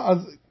תורה,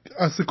 אז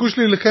הסיכוי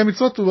שלי לקיים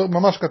מצוות הוא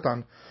ממש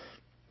קטן.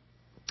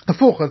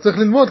 הפוך, אני צריך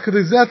ללמוד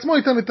כדי זה עצמו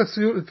ייתן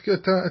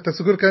את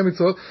הסיכוי לקיים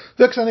מצוות,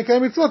 וכשאני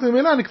אקיים מצוות,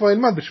 ממילא אני כבר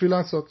אלמד בשביל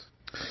לעשות.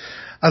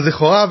 אז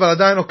לכאורה, אבל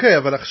עדיין אוקיי,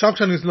 אבל עכשיו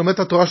כשאני לומד את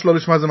התורה שלא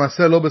לשמה, זה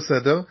מעשה לא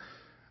בסדר,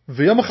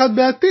 ויום אחד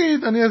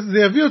בעתיד, זה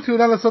יביא אותי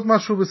אולי לעשות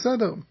משהו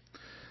בסדר.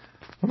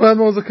 אבל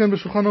אדמו"ר הזקן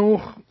בשולחן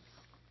ערוך,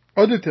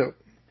 עוד יותר,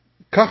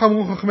 כך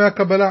אמרו חכמי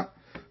הקבלה,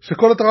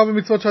 שכל התורה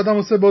ומצוות שאדם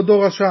עושה בעודו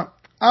רשע,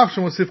 אף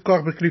שמוסיף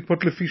כוח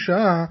בקליפות לפי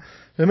שעה,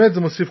 באמת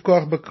זה מוסיף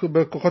כוח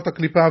בכוחות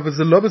הקליפה,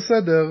 וזה לא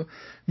בסדר.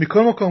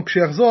 מכל מקום,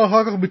 כשיחזור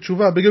אחר כך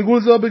בתשובה,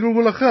 בגלגול זה או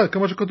בגלגול אחר,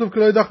 כמו שכתוב כי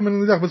לא ידח ממנו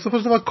נידח, בסופו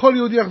של דבר כל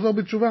יהודי יחזור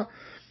בתשובה.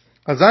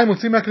 אזי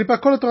מוצאים מהקליפה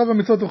כל התורה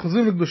והמצוות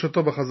וחוזרים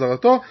לקדושתו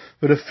בחזרתו,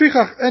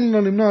 ולפיכך אין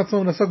לו למנוע עצמו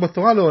ולעסוק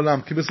בתורה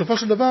לעולם, כי בסופו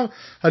של דבר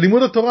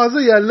הלימוד התורה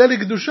הזה יעלה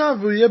לקדושה,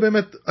 והוא יהיה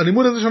באמת,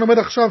 הלימוד הזה שאני לומד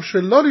עכשיו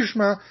שלא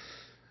לשמה,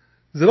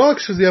 זה לא רק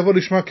שזה יבוא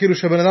לשמה כאילו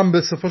שהבן אדם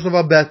בסופו של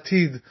דבר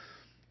בעתיד,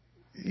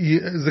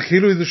 זה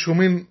כאילו איזשהו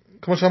מין,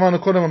 כמו שאמרנו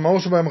קודם, המאור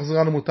שבה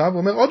מחזירה למוטב, הוא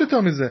אומר עוד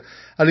יותר מזה,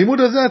 הלימוד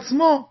הזה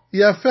עצמו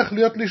יהפך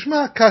להיות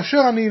לשמה,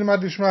 כאשר אני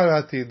אלמד לשמה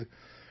לעתיד.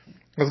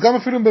 אז גם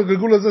אפילו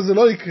בגלגול הזה זה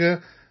לא יקרה,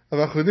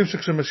 אבל אנחנו יודעים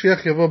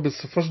שכשמשיח יבוא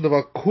בסופו של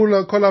דבר,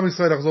 כל עם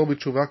ישראל יחזור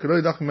בתשובה, כי לא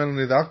ידח ממנו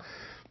נידח,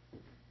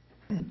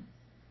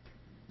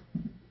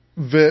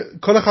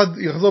 וכל אחד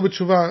יחזור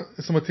בתשובה,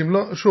 זאת אומרת, אם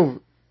לא, שוב,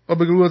 או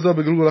בגלגול הזה או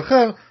בגלגול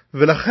אחר,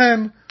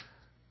 ולכן,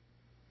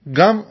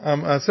 גם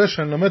המעשה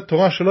שאני לומד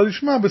תורה שלא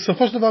לשמה,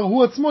 בסופו של דבר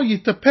הוא עצמו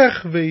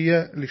יתהפך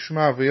ויהיה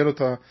לשמה, ויהיה לו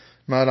את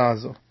המעלה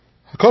הזו.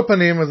 על כל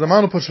פנים, אז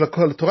אמרנו פה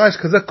שלתורה יש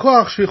כזה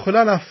כוח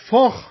שיכולה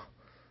להפוך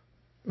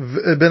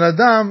בן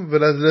אדם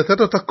ולתת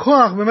לו את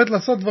הכוח באמת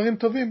לעשות דברים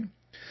טובים.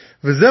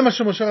 וזה מה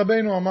שמשה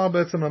רבינו אמר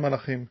בעצם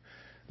למלאכים.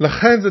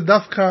 לכן זה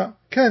דווקא,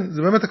 כן,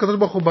 זה באמת הקדוש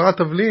ברוך הוא ברא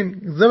תבלין,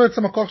 זה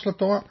בעצם הכוח של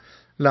התורה.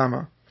 למה?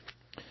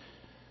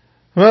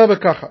 אומר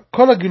בככה,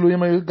 כל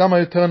הגילויים גם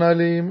היותר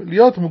נעליים,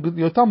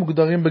 ליותם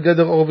מוגדרים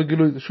בגדר אור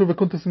וגילוי. שוב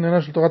בקונטקסט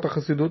עניינה של תורת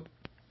החסידות,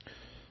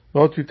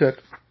 ועוד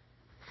יתק.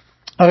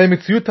 הרי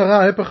מציאות הרע,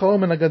 ההפך האור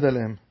מנגד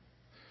עליהם.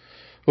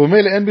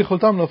 ומילא אין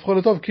ביכולתם להפכו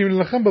לטוב, כי אם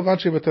ללחם בבד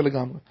שיבטל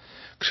לגמרי.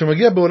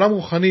 כשמגיע בעולם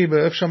רוחני,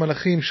 באיפה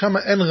שהמלאכים, שם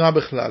אין רע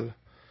בכלל.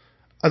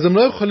 אז הם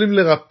לא יכולים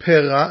לרפא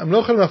רע, הם לא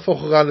יכולים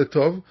להפוך רע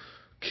לטוב,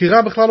 כי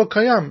רע בכלל לא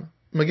קיים.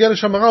 מגיע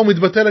לשם רע, הוא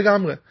מתבטל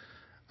לגמרי.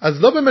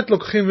 אז לא באמת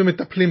לוקחים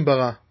ומטפלים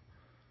ברע.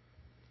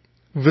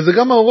 וזה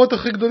גם האורות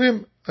הכי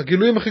גדולים,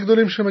 הגילויים הכי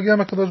גדולים שמגיע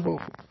מהקדוש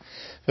ברוך הוא.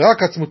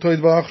 רק עצמותו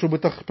יתברך שהוא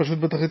פשוט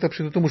בתכלית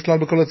הפשיטות ומושלל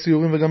בכל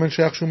הציורים, וגם אין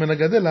שייך שהוא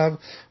מנגד אליו,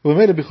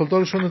 וממילא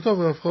ביכולתו לשון לטוב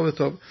ולהפכו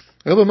לטוב.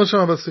 הרב אומר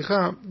שם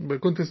בשיחה,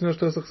 בקונטקסט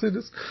של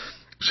סטודיס,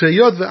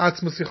 שהיות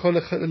ועצמוס יכול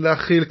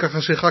להכיל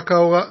ככה שיחה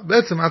כאורה,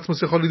 בעצם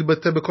עצמוס יכול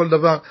להתבטא בכל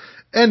דבר,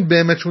 אין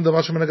באמת שום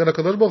דבר שמנגד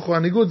לקדוש ברוך הוא,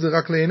 הניגוד זה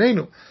רק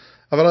לעינינו.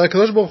 אבל הרי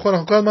הקדוש ברוך הוא,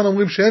 אנחנו כל הזמן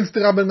אומרים שאין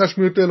סתירה בין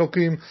גשמיות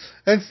לאלוקים,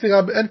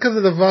 אין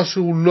כזה דבר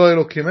שהוא לא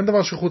אלוקים, אין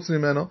דבר שחוץ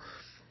ממנו.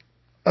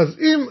 אז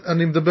אם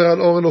אני מדבר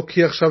על אור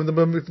אלוקי עכשיו,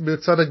 מדבר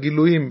בצד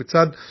הגילויים,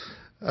 בצד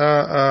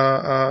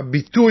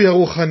הביטוי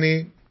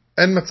הרוחני,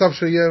 אין מצב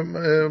שיהיה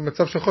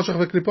מצב של חושך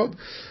וקליפות,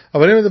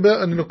 אבל אם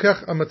אני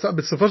לוקח,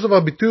 בסופו של דבר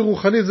ביטוי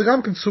רוחני זה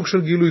גם כן סוג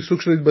של גילוי,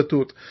 סוג של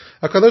התבטאות.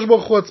 הקדוש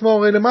ברוך הוא עצמו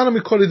הרי למעלה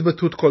מכל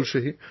התבטאות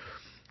כלשהי,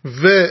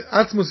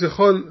 ועצמוס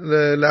יכול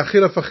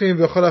להכיל הפכים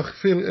ויכול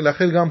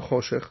להכיל גם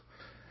חושך.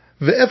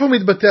 ואיפה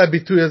מתבטא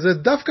הביטוי הזה?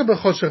 דווקא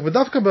בחושך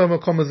ודווקא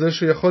במקום הזה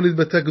שיכול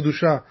להתבטא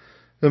קדושה,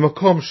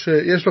 במקום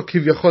שיש לו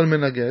כביכול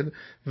מנגד,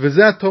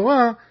 וזה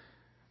התורה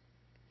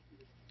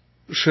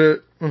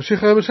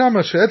שממשיך הרבה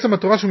שמה, שעצם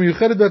התורה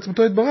שמיוחדת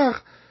בעצמתו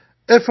יתברך,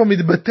 איפה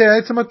מתבטא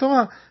עצם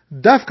התורה?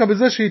 דווקא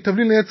בזה שהיא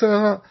תבליל ליצר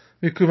הרע,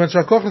 מכיוון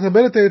שהכוח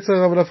לטבל את היצר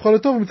הרע ולהפכו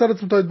לטוב, ומצד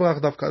עצמתו יתברך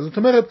דווקא. זאת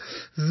אומרת,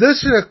 זה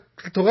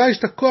שלתורה יש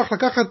את הכוח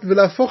לקחת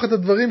ולהפוך את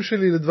הדברים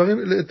שלי,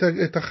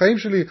 את החיים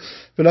שלי,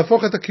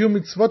 ולהפוך את הקיום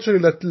מצוות שלי,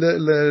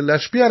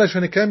 להשפיע עליי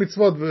שאני אקיים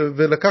מצוות,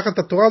 ולקחת את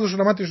התורה הזו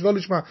שלמדתי שלא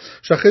לשמה,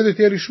 שאחרי זה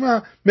תהיה לשמה,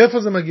 מאיפה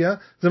זה מגיע?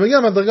 זה מגיע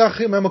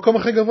מהמקום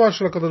הכי גבוה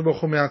של הקדוש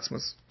ברוך הוא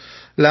מעצמוס.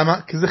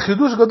 למה? כי זה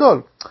חידוש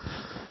גדול.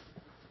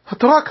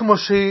 התורה כמו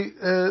שהיא,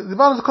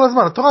 דיברנו על זה כל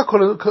הזמן,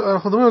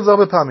 אנחנו מדברים על זה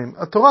הרבה פעמים,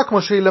 התורה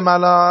כמו שהיא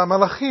למעלה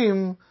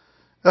מלאכים,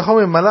 איך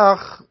אומרים,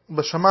 מלאך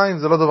בשמיים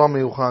זה לא דבר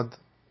מיוחד.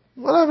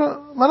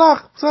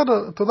 מלאך,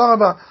 בסדר, תודה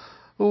רבה.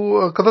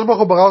 הקדוש ברוך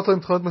הוא ברא אותו עם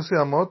תכונות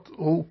מסוימות,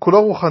 הוא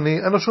כולו רוחני,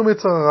 אין לו שום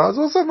יצר הרע, אז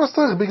הוא עושה מה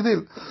שצריך, ביג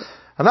דיל.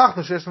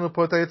 אנחנו שיש לנו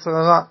פה את היצר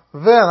הרע,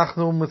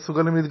 ואנחנו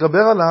מסוגלים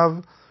להתגבר עליו,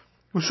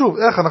 ושוב,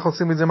 איך אנחנו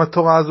עושים את זה עם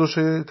התורה הזו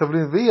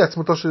שתבלין, והיא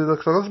עצמותו של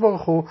הקדוש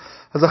ברוך הוא,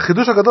 אז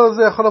החידוש הגדול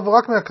הזה יכול לבוא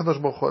רק מהקדוש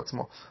ברוך הוא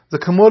עצמו. זה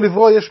כמו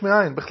לברוא יש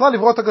מאין. בכלל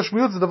לברוא את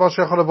הגשמיות זה דבר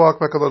שיכול לבוא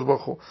רק מהקדוש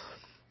ברוך הוא.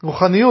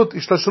 רוחניות,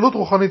 השתלשלות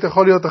רוחנית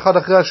יכול להיות אחד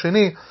אחרי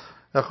השני.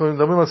 אנחנו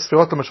מדברים על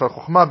ספירות למשל,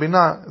 חוכמה,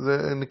 בינה,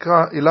 זה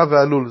נקרא עילה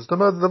ועלול. זאת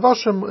אומרת, זה דבר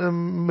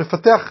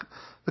שמפתח,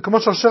 זה כמו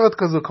שרשרת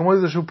כזו, כמו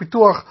איזשהו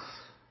פיתוח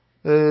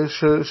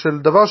של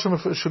דבר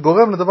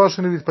שגורם לדבר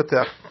שני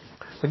להתפתח.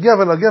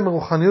 להגיע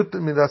מרוחניות,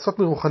 לעשות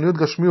מרוחניות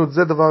גשמיות,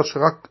 זה דבר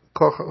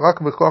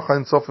שרק בכוח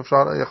האינסוף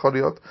יכול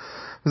להיות.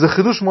 וזה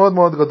חידוש מאוד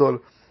מאוד גדול.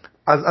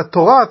 אז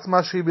התורה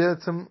עצמה שהיא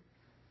בעצם,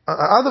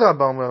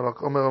 אדרבה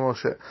אומר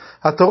משה,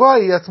 התורה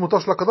היא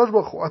עצמותו של הקדוש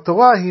ברוך הוא,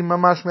 התורה היא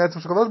ממש מעצם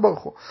של הקדוש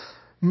ברוך הוא.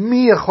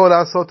 מי יכול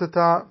לעשות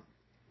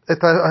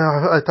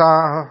את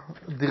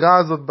הדירה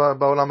הזאת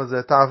בעולם הזה,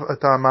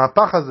 את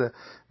המהפך הזה,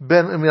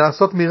 בין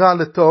לעשות מרע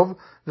לטוב,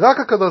 רק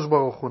הקדוש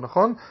ברוך הוא,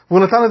 נכון? והוא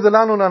נתן את זה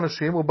לנו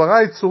לאנשים, הוא ברא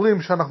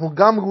יצורים שאנחנו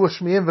גם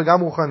גשמיים וגם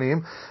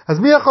רוחניים, אז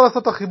מי יכול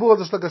לעשות את החיבור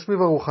הזה של הגשמי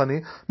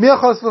והרוחני? מי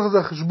יכול לעשות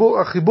את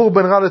החיבור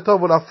בין רע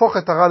לטוב ולהפוך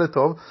את הרע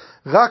לטוב?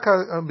 רק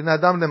בני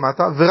אדם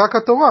למטה, ורק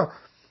התורה.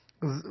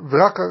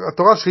 ורק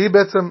התורה שהיא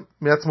בעצם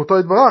מעצמותו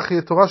יתברך,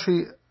 היא תורה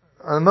שהיא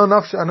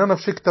ענה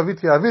נפשי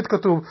כתבית ויעבית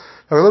כתוב,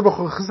 הקדוש ברוך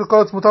הוא הכניס את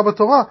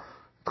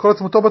כל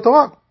עצמותו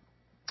בתורה,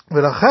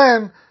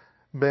 ולכן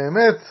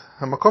באמת,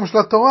 המקום של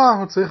התורה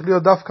הוא צריך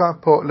להיות דווקא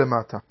פה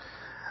למטה.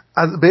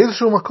 אז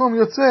באיזשהו מקום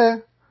יוצא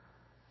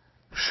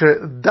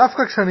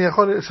שדווקא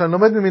כשאני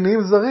לומד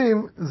ממניעים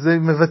זרים, זה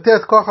מבטא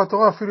את כוח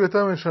התורה אפילו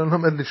יותר משאני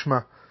לומד לשמה.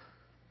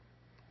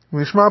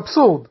 הוא נשמע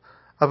אבסורד,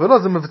 אבל לא,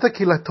 זה מבטא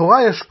כי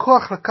לתורה יש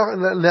כוח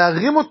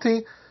להרים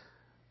אותי,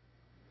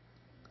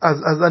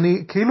 אז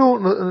אני כאילו,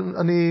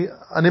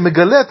 אני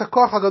מגלה את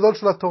הכוח הגדול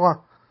של התורה.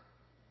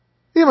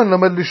 אם אני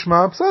לומד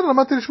לשמה, בסדר,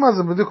 למדתי לשמה,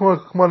 זה בדיוק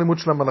כמו הלימוד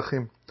של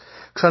המלאכים.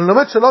 כשאני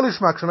לומד שלא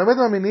לשמה, כשאני לומד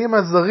מהמניעים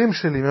הזרים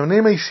שלי,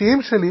 מהמניעים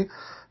האישיים שלי,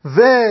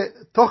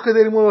 ותוך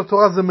כדי לימוד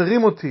התורה זה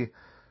מרים אותי,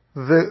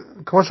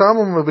 וכמו שהרמב"ם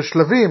אומר,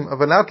 בשלבים,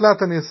 אבל לאט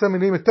לאט אני אעשה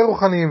מניעים יותר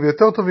רוחניים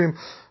ויותר טובים,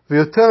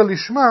 ויותר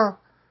לשמה,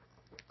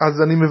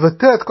 אז אני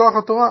מבטא את כוח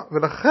התורה,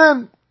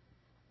 ולכן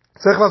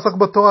צריך לעסוק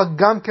בתורה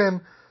גם כן,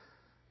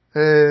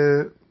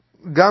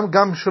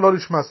 גם שלא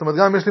לשמה, זאת אומרת,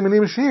 גם אם יש לי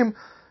מניעים אישיים,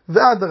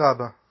 ועד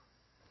רבה.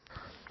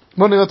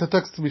 בואו נראה את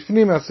הטקסט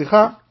בפנים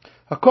מהשיחה.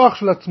 הכוח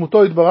של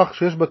עצמותו יתברך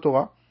שיש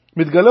בתורה,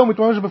 מתגלה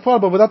ומתממש בפועל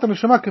בעבודת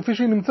הנשמה כפי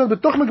שהיא נמצאת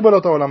בתוך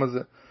מגבלות העולם הזה.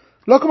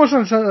 לא כמו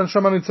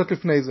שהנשמה נמצאת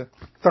לפני זה,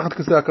 תחת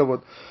כיסא הכבוד.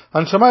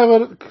 הנשמה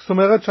יורדת, זאת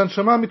אומרת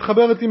שהנשמה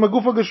מתחברת עם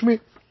הגוף הגשמי.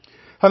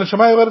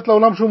 הנשמה יורדת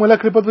לעולם שהוא מלא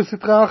קליפות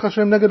וסתרי אחר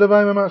שהם נגד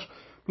הוואי ממש.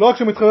 לא רק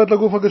שמתחברת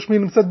לגוף הגשמי,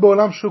 נמצאת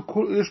בעולם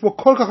שיש בו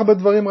כל כך הרבה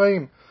דברים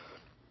רעים.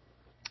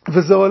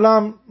 וזה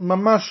עולם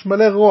ממש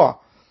מלא רוע.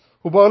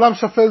 ובעולם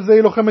שפל זה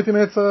היא לוחמת עם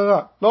היצר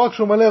הרע. לא רק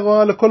שהוא מלא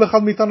רוע, לכל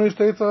אחד מאיתנו יש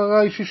את היצר הרע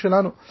האישי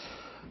שלנו.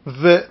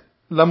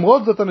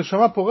 ולמרות זאת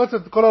הנשמה פורצת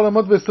את כל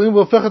העולמות והסתרים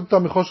והופכת אותה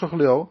מחושך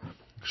לאור,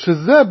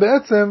 שזה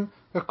בעצם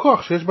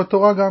הכוח שיש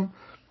בתורה גם.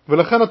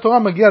 ולכן התורה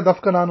מגיעה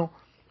דווקא לנו.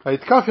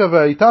 ההתקפיה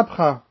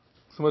וההתהפכה,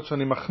 זאת אומרת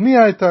שאני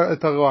מכניע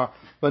את הרוע,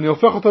 ואני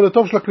הופך אותו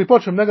לטוב של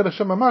הקליפות שהם נגד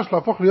השם ממש,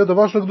 להפוך להיות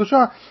דבר של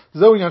קדושה,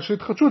 זהו עניין של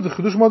התחדשות, זה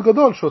חידוש מאוד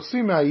גדול,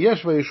 שעושים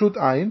מהיש והישות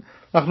עין,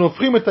 אנחנו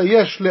הופכים את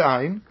היש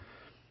לעין,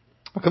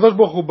 הקדוש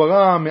ברוך הוא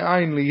ברא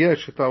מעין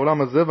ליש את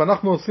העולם הזה,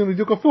 ואנחנו עושים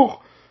בדיוק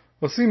הפוך,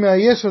 עושים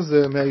מהיש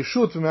הזה,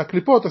 מהישות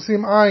ומהקליפות,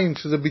 עושים עין,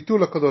 שזה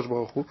ביטול הקדוש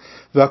ברוך הוא,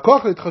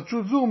 והכוח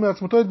להתחדשות זו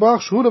מעצמתו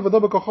יתברך, שהוא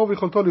לבדו בכוחו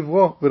ויכולתו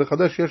לברוא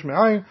ולחדש יש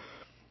מעין,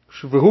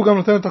 והוא גם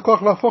נותן את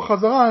הכוח להפוך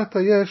חזרה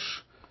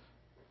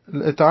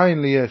את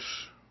העין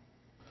ליש.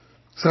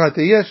 סליחה,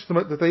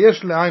 את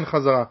היש לעין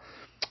חזרה.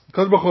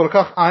 הקדוש ברוך הוא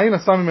לקח עין,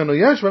 עשה ממנו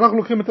יש, ואנחנו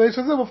לוקחים את היש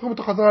הזה והופכים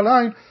אותו חזרה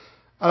לעין.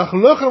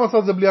 אנחנו לא יכולים לעשות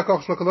את זה בלי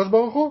הכוח של הקדוש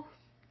ברוך הוא,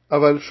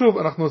 אבל שוב,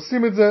 אנחנו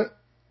עושים את זה,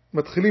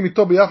 מתחילים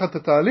איתו ביחד את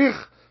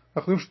התהליך,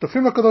 אנחנו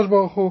שותפים לקדוש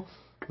ברוך הוא,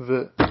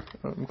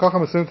 וככה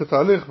מסיימים את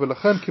התהליך,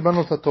 ולכן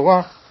קיבלנו את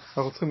התורה,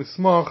 אנחנו צריכים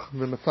לשמוח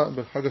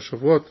בחג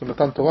השבועות,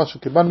 במתן תורה,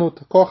 שקיבלנו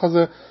את הכוח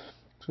הזה,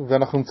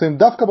 ואנחנו נמצאים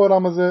דווקא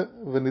בעולם הזה,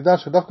 ונדע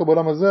שדווקא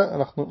בעולם הזה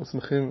אנחנו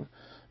שמחים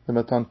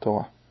במתן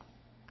תורה.